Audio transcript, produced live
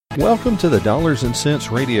Welcome to the Dollars and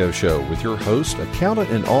Cents Radio Show with your host, accountant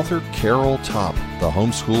and author Carol Topp, the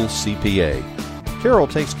homeschool CPA. Carol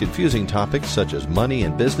takes confusing topics such as money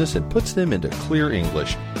and business and puts them into clear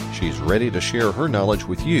English. She's ready to share her knowledge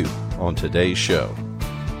with you on today's show.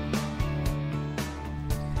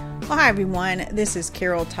 Well, hi everyone. This is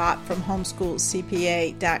Carol Topp from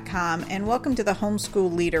homeschoolcpa.com, and welcome to the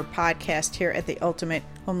Homeschool Leader podcast here at the Ultimate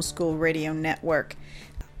Homeschool Radio Network.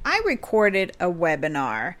 I recorded a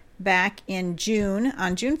webinar back in June,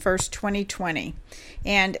 on June 1st, 2020,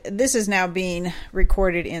 and this is now being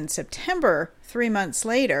recorded in September, 3 months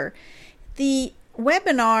later. The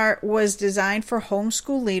webinar was designed for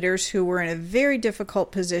homeschool leaders who were in a very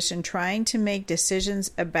difficult position trying to make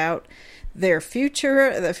decisions about their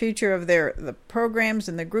future, the future of the programs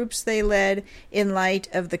and the groups they led in light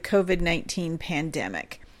of the COVID-19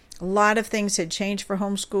 pandemic. A lot of things had changed for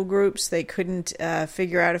homeschool groups. They couldn't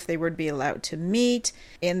figure out if they would be allowed to meet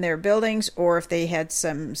in their buildings or if they had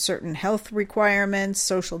some certain health requirements,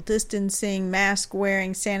 social distancing, mask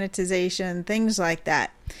wearing, sanitization, things like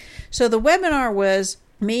that. So the webinar was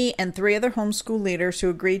me and 3 other homeschool leaders who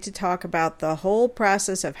agreed to talk about the whole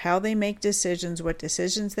process of how they make decisions, what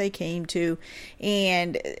decisions they came to,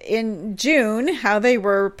 and in June, how they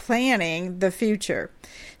were planning the future.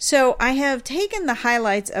 So I have taken the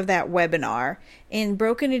highlights of that webinar and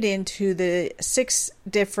broken it into the 6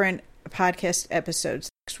 different podcast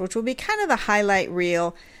episodes, which will be kind of the highlight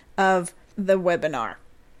reel of the webinar.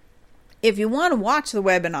 If you want to watch the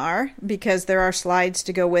webinar, because there are slides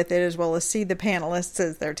to go with it as well as see the panelists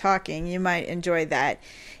as they're talking, you might enjoy that.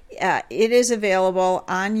 It is available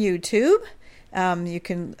on YouTube. You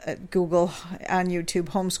can Google on YouTube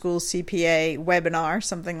Homeschool CPA webinar,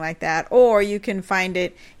 something like that, or you can find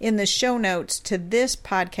it in the show notes to this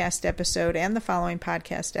podcast episode and the following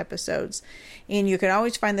podcast episodes. And you can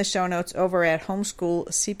always find the show notes over at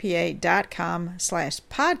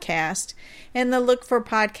homeschoolcpa.com/podcast, and then look for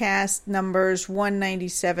podcast numbers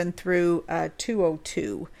 197 through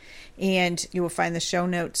 202, and you will find the show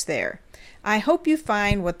notes there. I hope you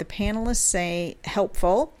find what the panelists say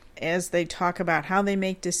helpful as they talk about how they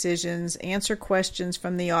make decisions, answer questions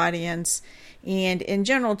from the audience, and in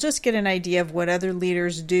general, just get an idea of what other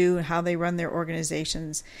leaders do and how they run their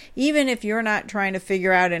organizations. Even if you're not trying to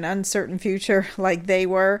figure out an uncertain future like they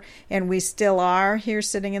were, and we still are here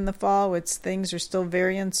sitting in the fall, things are still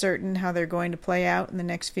very uncertain how they're going to play out in the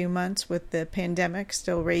next few months with the pandemic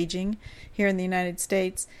still raging here in the United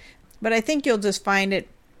States. But I think you'll just find it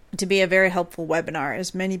to be a very helpful webinar,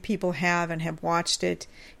 as many people have and have watched it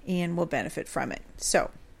and will benefit from it.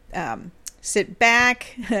 So sit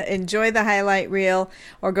back, enjoy the highlight reel,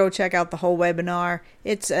 or go check out the whole webinar.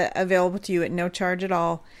 It's available to you at no charge at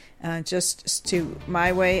all, just to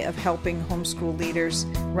my way of helping homeschool leaders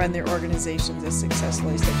run their organizations as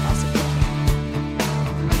successfully as they possibly can.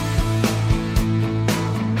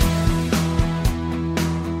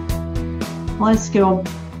 Let's go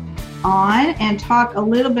on and talk a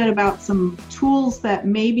little bit about some tools that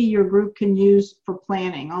maybe your group can use for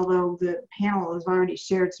planning, although the panel has already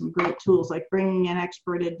shared some great tools like bringing in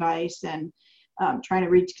expert advice and trying to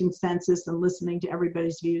reach consensus and listening to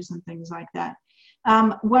everybody's views and things like that.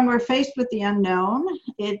 When we're faced with the unknown,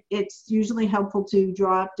 it's usually helpful to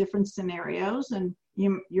draw up different scenarios, and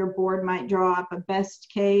your board might draw up a best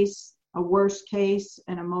case, a worst case,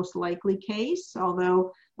 and a most likely case,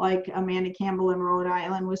 although like Amanda Campbell in Rhode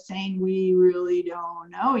Island was saying, we really don't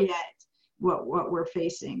know yet what we're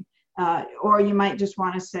facing. Or you might just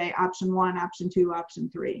want to say option 1, option 2, option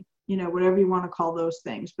 3, whatever you want to call those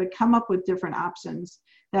things, but come up with different options.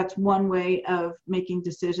 That's one way of making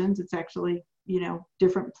decisions. It's actually,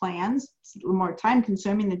 different plans. It's a little more time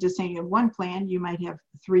consuming than just saying you have one plan. You might have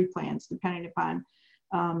 3 plans depending upon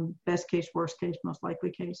best case, worst case, most likely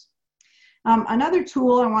case. Another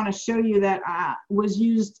tool I want to show you that was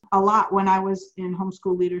used a lot when I was in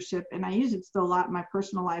homeschool leadership, and I use it still a lot in my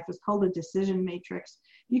personal life, is called a decision matrix.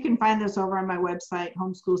 You can find this over on my website,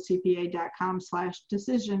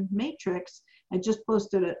 homeschoolcpa.com/decision matrix. I just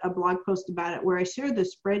posted a blog post about it where I share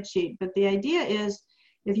this spreadsheet, but the idea is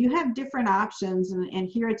if you have different options, and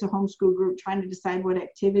here it's a homeschool group trying to decide what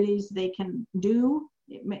activities they can do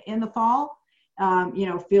in the fall,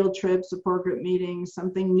 field trips, support group meetings,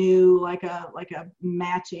 something new like a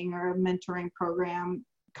matching or a mentoring program,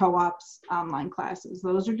 co-ops, online classes.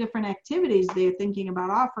 Those are different activities they're thinking about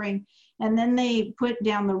offering. And then they put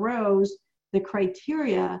down the rows the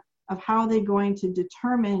criteria of how they're going to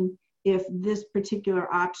determine if this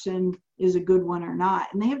particular option is a good one or not.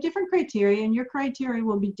 And they have different criteria, and your criteria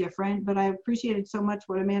will be different, but I appreciated so much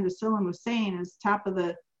what Amanda Sillen was saying is top of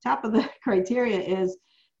the criteria is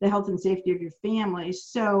the health and safety of your family.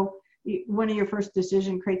 So one of your first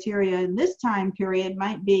decision criteria in this time period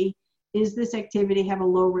might be, is this activity have a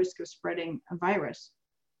low risk of spreading a virus?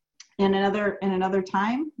 In another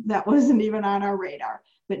time, that wasn't even on our radar,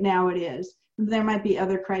 but now it is. There might be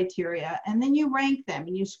other criteria, and then you rank them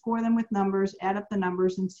and you score them with numbers, add up the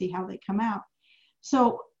numbers, and see how they come out.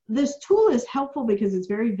 So this tool is helpful because it's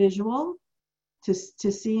very visual to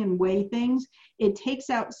see and weigh things. It takes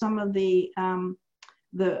out some of the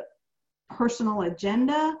personal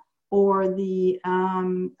agenda or the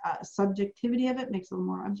subjectivity of it, makes it a little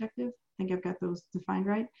more objective. I think I've got those defined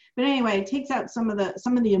right. But anyway, it takes out some of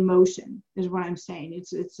the emotion, is what I'm saying.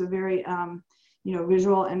 It's a very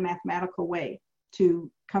visual and mathematical way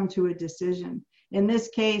to come to a decision. In this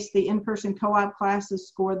case, the in-person co-op classes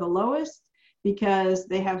score the lowest because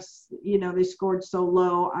they have, they scored so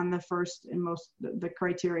low on the first and the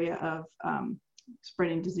criteria of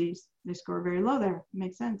spreading disease. They score very low there.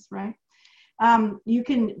 Makes sense, right? You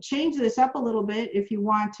can change this up a little bit if you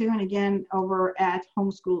want to. And again, over at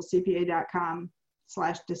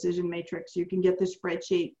homeschoolcpa.com/decision matrix, you can get the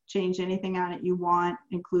spreadsheet, change anything on it you want,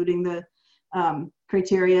 including the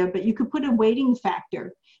criteria, but you could put a weighting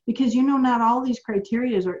factor because, not all these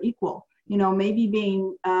criteria are equal. Maybe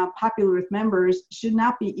being popular with members should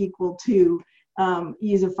not be equal to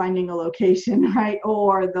ease of finding a location, right?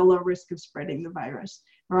 Or the low risk of spreading the virus,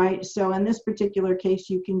 right? So in this particular case,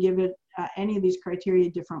 you can give it any of these criteria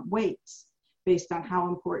different weights based on how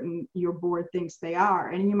important your board thinks they are.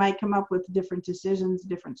 And you might come up with different decisions,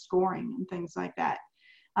 different scoring and things like that.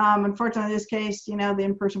 Unfortunately, in this case, the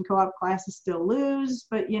in-person co-op classes still lose,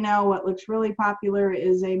 but what looks really popular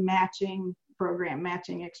is a matching program,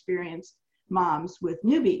 matching experience moms with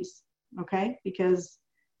newbies, okay? Because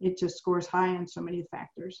it just scores high on so many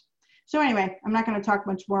factors. So anyway, I'm not going to talk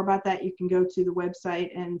much more about that. You can go to the website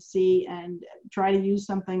and see and try to use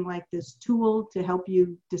something like this tool to help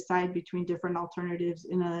you decide between different alternatives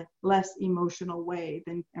in a less emotional way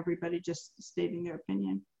than everybody just stating their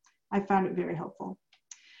opinion. I found it very helpful.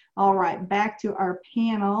 All right, back to our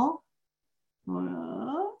panel.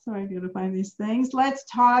 Well, sorry, I'm going to find these things. Let's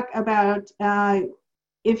talk about,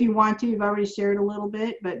 if you want to, you've already shared a little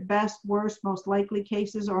bit, but best, worst, most likely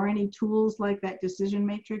cases or any tools like that decision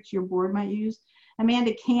matrix your board might use.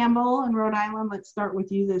 Amanda Campbell in Rhode Island, let's start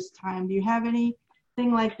with you this time. Do you have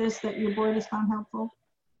anything like this that your board has found helpful?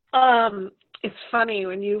 It's funny,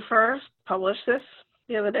 when you first published this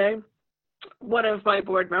the other day, one of my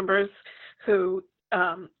board members who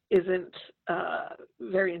isn't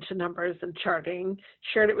very into numbers and charting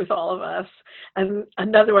shared it with all of us, and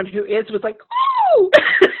another one who is was like, oh,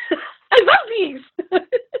 I love these.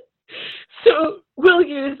 So we'll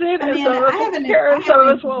use it. I mean, I have an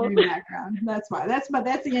engineering background. That's why. That's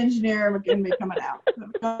the engineer in me coming out.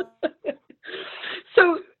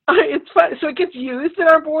 So it's fun. So it gets used in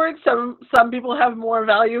our board. Some people have more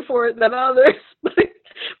value for it than others, but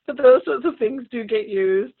those sorts of things do get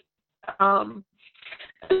used.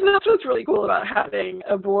 And that's what's really cool about having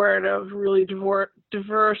a board of really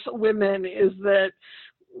diverse women, is that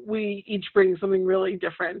we each bring something really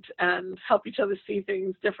different and help each other see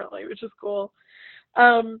things differently, which is cool.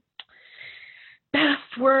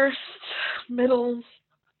 Best, worst, middle,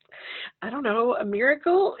 I don't know, a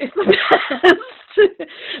miracle is the best.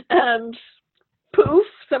 And poof,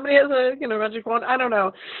 somebody has a magic wand. I don't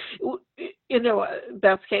know.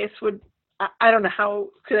 Best case would, I don't know how it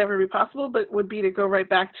could ever be possible, but would be to go right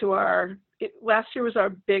back to last year was our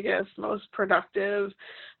biggest, most productive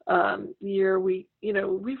year. We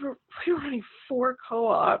were running 4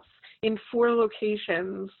 co-ops in 4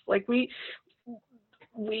 locations. Like we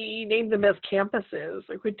named them as campuses,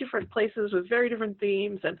 like with different places with very different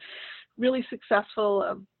themes, and really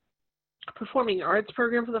successful performing arts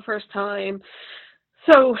program for the first time.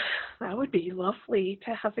 So that would be lovely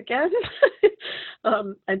to have again.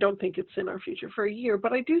 I don't think it's in our future for a year,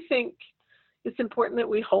 but I do think it's important that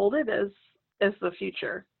we hold it as the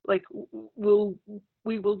future. Like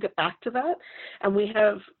we will get back to that, and we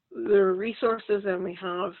have the resources and we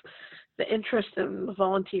have the interest and the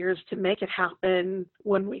volunteers to make it happen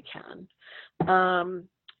when we can.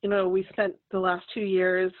 We spent the last 2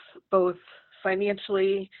 years both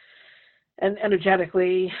financially and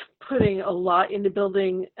energetically putting a lot into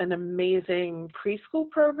building an amazing preschool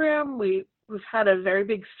program. We've had a very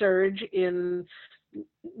big surge in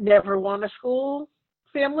never want a school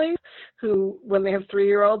families who, when they have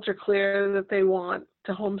 3-year-olds, are clear that they want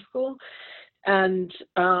to homeschool. And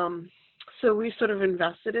so we sort of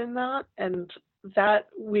invested in that, and that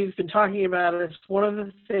we've been talking about is one of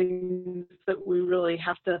the things that we really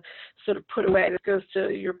have to sort of put away. This goes to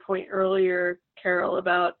your point earlier, Carol,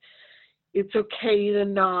 about it's okay to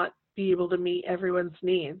not be able to meet everyone's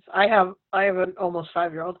needs. I have an almost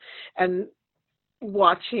 5-year-old, and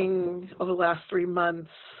watching over the last 3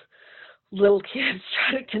 months little kids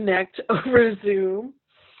try to connect over Zoom.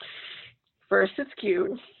 First it's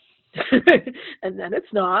cute, and then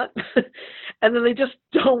it's not, and then they just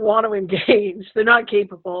don't want to engage. They're not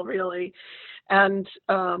capable, really. And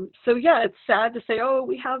so yeah, it's sad to say, oh,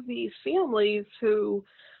 we have these families who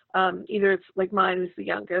either it's like mine, who's the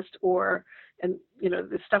youngest, or, and you know,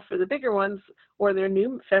 the stuff for the bigger ones, or they're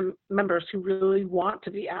new members who really want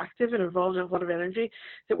to be active and involved in a lot of energy,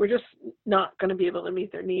 that we're just not going to be able to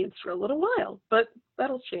meet their needs for a little while, but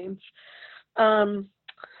that'll change.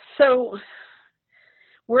 So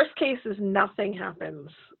worst case is nothing happens.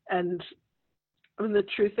 And I mean, the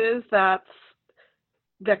truth is that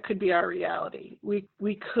could be our reality.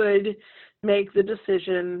 We could make the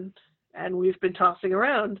decision, and we've been tossing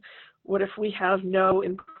around, what if we have no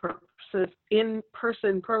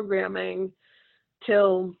in-person programming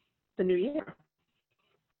till the new year?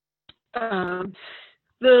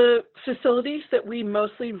 The facilities that we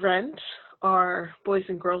mostly rent are Boys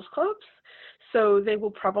and Girls Clubs, so they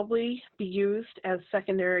will probably be used as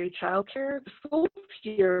secondary childcare. The school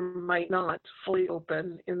year might not fully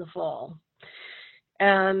open in the fall.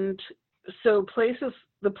 And so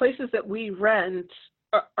the places that we rent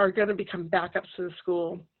are going to become backups to the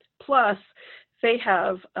school. Plus, they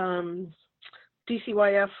have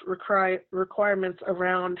DCYF requirements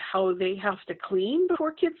around how they have to clean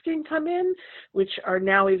before kids can come in, which are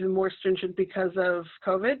now even more stringent because of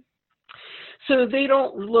COVID. So they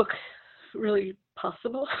don't look really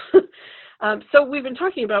possible. So we've been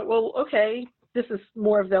talking about, well, okay, this is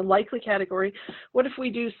more of the likely category. What if we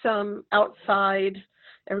do some outside,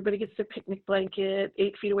 everybody gets their picnic blanket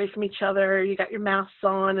 8 feet away from each other, you got your masks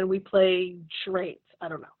on, and we play charades? I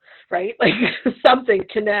don't know, right? Like something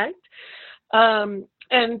connect.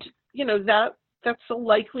 And, you know, that's a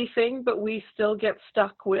likely thing, but we still get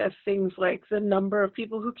stuck with things like the number of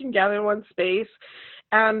people who can gather in one space,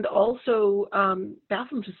 and also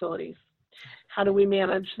bathroom facilities. How do we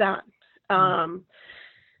manage that?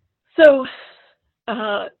 So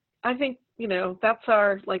I think, you know, that's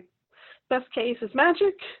our, like, best case is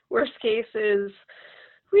magic. Worst case is,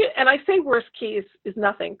 and I say worst case is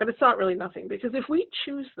nothing, but it's not really nothing, because if we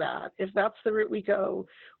choose that, if that's the route we go,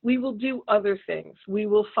 we will do other things. We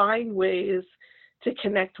will find ways to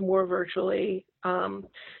connect more virtually. And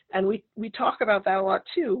we talk about that a lot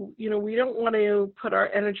too. You know, we don't want to put our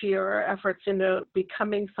energy or our efforts into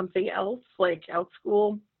becoming something else like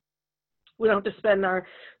OutSchool. We don't have to spend our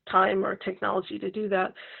time or technology to do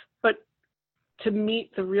that. But to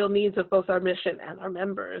meet the real needs of both our mission and our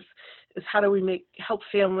members is how do we help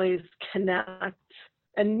families connect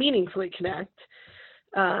and meaningfully connect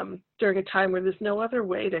during a time where there's no other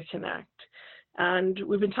way to connect. And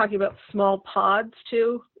we've been talking about small pods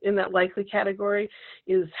too in that likely category,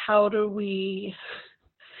 is how do we,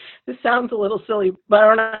 this sounds a little silly, but I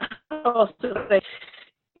don't know how else to say.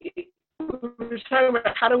 We're talking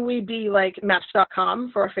about how do we be like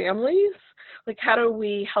Match.com for our families? Like how do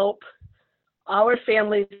we help our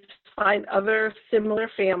families find other similar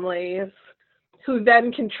families who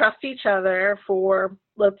then can trust each other for,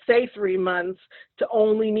 let's say, 3 months to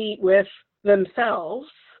only meet with themselves?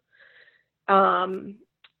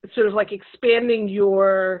 Sort of like expanding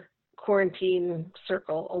your quarantine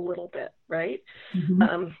circle a little bit, right?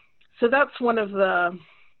 Mm-hmm. So that's one of the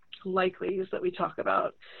likelies that we talk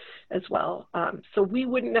about as well. So we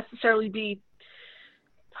wouldn't necessarily be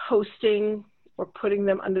hosting or putting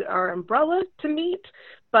them under our umbrella to meet,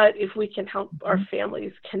 but if we can help our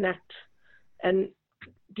families connect and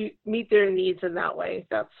meet their needs in that way,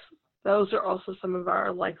 those are also some of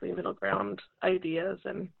our likely middle ground ideas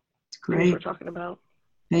and things we're talking about.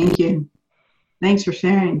 Thank you. Thanks for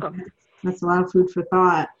sharing. That's a lot of food for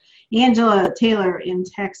thought. Angela Taylor in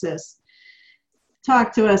Texas,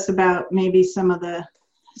 talk to us about maybe some of the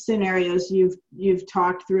scenarios you've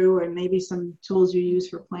talked through, and maybe some tools you use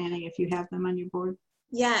for planning if you have them on your board.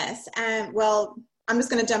 Yes. Well, I'm just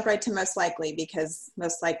going to jump right to most likely, because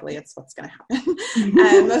most likely it's what's going to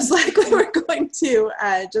happen. Most likely we're going to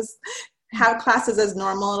just have classes as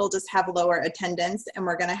normal. It'll just have lower attendance, and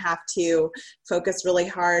we're going to have to focus really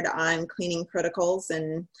hard on cleaning protocols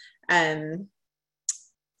and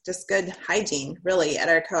just good hygiene, really, at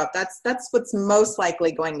our co-op. That's what's most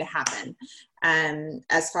likely going to happen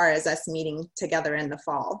as far as us meeting together in the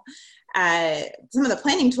fall. Some of the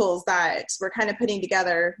planning tools that we're kind of putting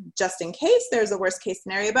together just in case there's a worst case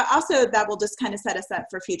scenario, but also that will just kind of set us up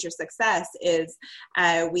for future success, is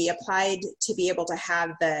we applied to be able to have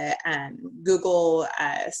the Google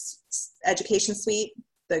Education Suite,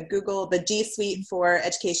 the G Suite for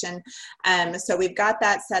education. So we've got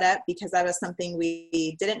that set up because that was something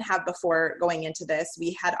we didn't have before going into this.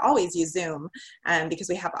 We had always used Zoom because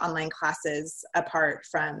we have online classes apart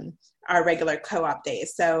from our regular co-op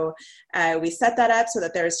days. So we set that up so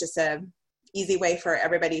that there's just a easy way for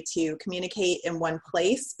everybody to communicate in one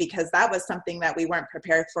place, because that was something that we weren't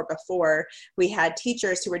prepared for before. We had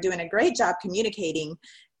teachers who were doing a great job communicating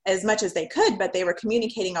as much as they could, but they were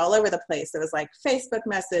communicating all over the place. It was like Facebook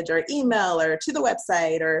message or email or to the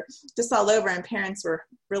website or just all over, and parents were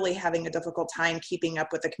really having a difficult time keeping up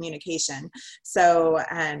with the communication. So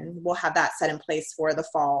we'll have that set in place for the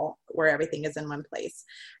fall where everything is in one place.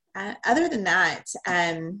 Other than that,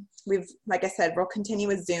 like I said, we'll continue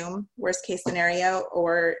with Zoom, worst case scenario,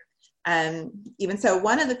 or even so.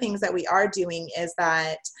 One of the things that we are doing is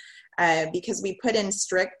that because we put in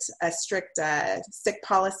a stricter sick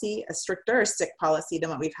policy than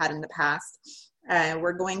what we've had in the past,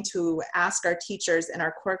 we're going to ask our teachers in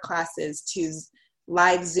our core classes to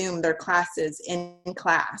live Zoom their classes in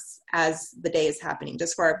class as the day is happening,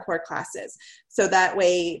 just for our core classes. So that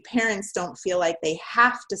way parents don't feel like they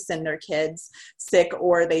have to send their kids sick,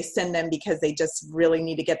 or they send them because they just really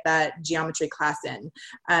need to get that geometry class in,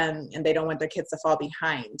 and they don't want their kids to fall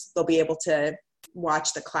behind. They'll be able to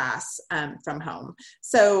watch the class from home.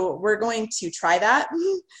 So we're going to try that,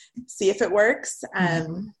 see if it works,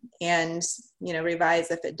 and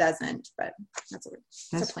revise if it doesn't. But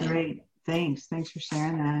that's great. Thanks for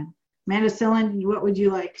sharing that. Amanda Sillen, what would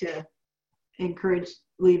you like to encourage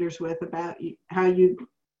leaders with about how you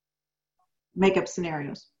make up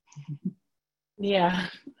scenarios? Yeah.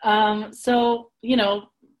 So,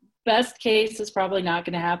 best case is probably not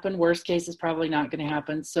going to happen. Worst case is probably not going to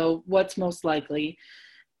happen. So what's most likely?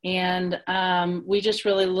 And we just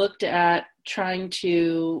really looked at trying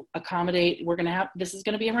to accommodate. This is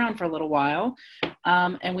going to be around for a little while.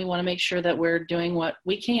 And we want to make sure that we're doing what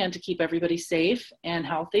we can to keep everybody safe and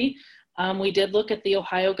healthy. We did look at the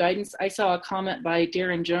Ohio guidance. I saw a comment by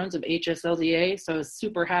Darren Jones of HSLDA, so I was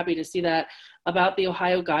super happy to see that, about the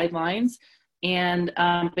Ohio guidelines, and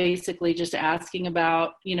basically just asking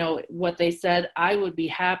about, what they said. I would be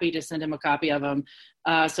happy to send him a copy of them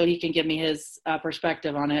so he can give me his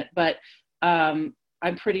perspective on it. But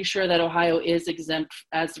I'm pretty sure that Ohio is exempt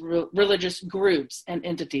as religious groups and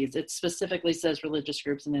entities. It specifically says religious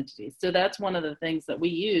groups and entities. So that's one of the things that we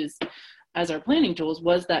use as our planning tools,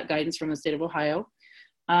 was that guidance from the state of Ohio.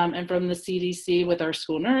 And from the CDC with our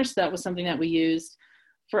school nurse, that was something that we used.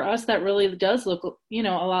 For us, that really does look, a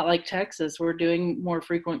lot like Texas. We're doing more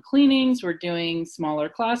frequent cleanings. We're doing smaller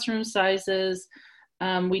classroom sizes.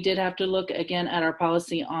 We did have to look again at our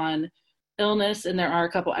policy on illness, and there are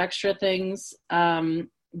a couple extra things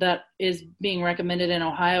that is being recommended in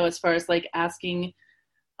Ohio, as far as like asking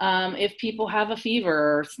if people have a fever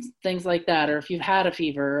or things like that, or if you've had a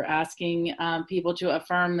fever, asking people to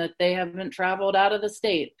affirm that they haven't traveled out of the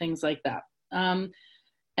state, things like that.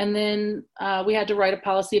 And then we had to write a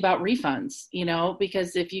policy about refunds,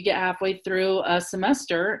 because if you get halfway through a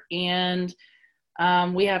semester and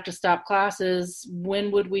we have to stop classes, when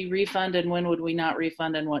would we refund and when would we not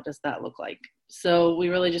refund, and what does that look like? So we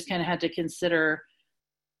really just kind of had to consider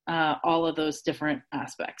all of those different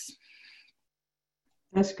aspects.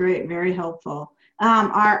 That's great. Very helpful.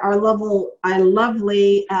 Our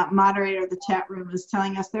lovely moderator of the chat room is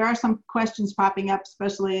telling us there are some questions popping up,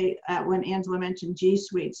 especially when Angela mentioned G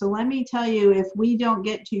Suite. So let me tell you, if we don't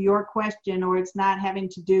get to your question, or it's not having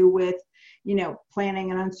to do with,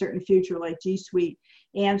 planning an uncertain future like G Suite,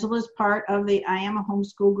 Angela's part of the I Am a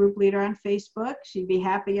Homeschool group leader on Facebook. She'd be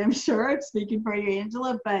happy, I'm sure, speaking for you,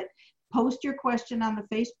 Angela, but post your question on the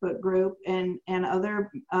Facebook group, and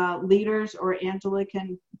other leaders or Angela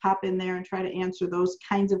can pop in there and try to answer those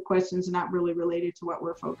kinds of questions not really related to what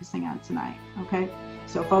we're focusing on tonight. Okay,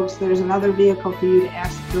 so folks, there's another vehicle for you to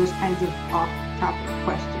ask those kinds of off-topic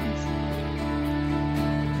questions.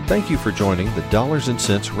 Thank you for joining the Dollars and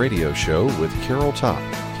Cents Radio Show with Carol Topp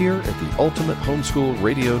here at the Ultimate Homeschool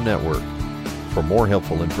Radio Network. For more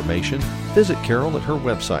helpful information, visit Carol at her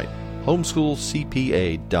website,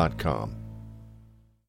 homeschoolcpa.com.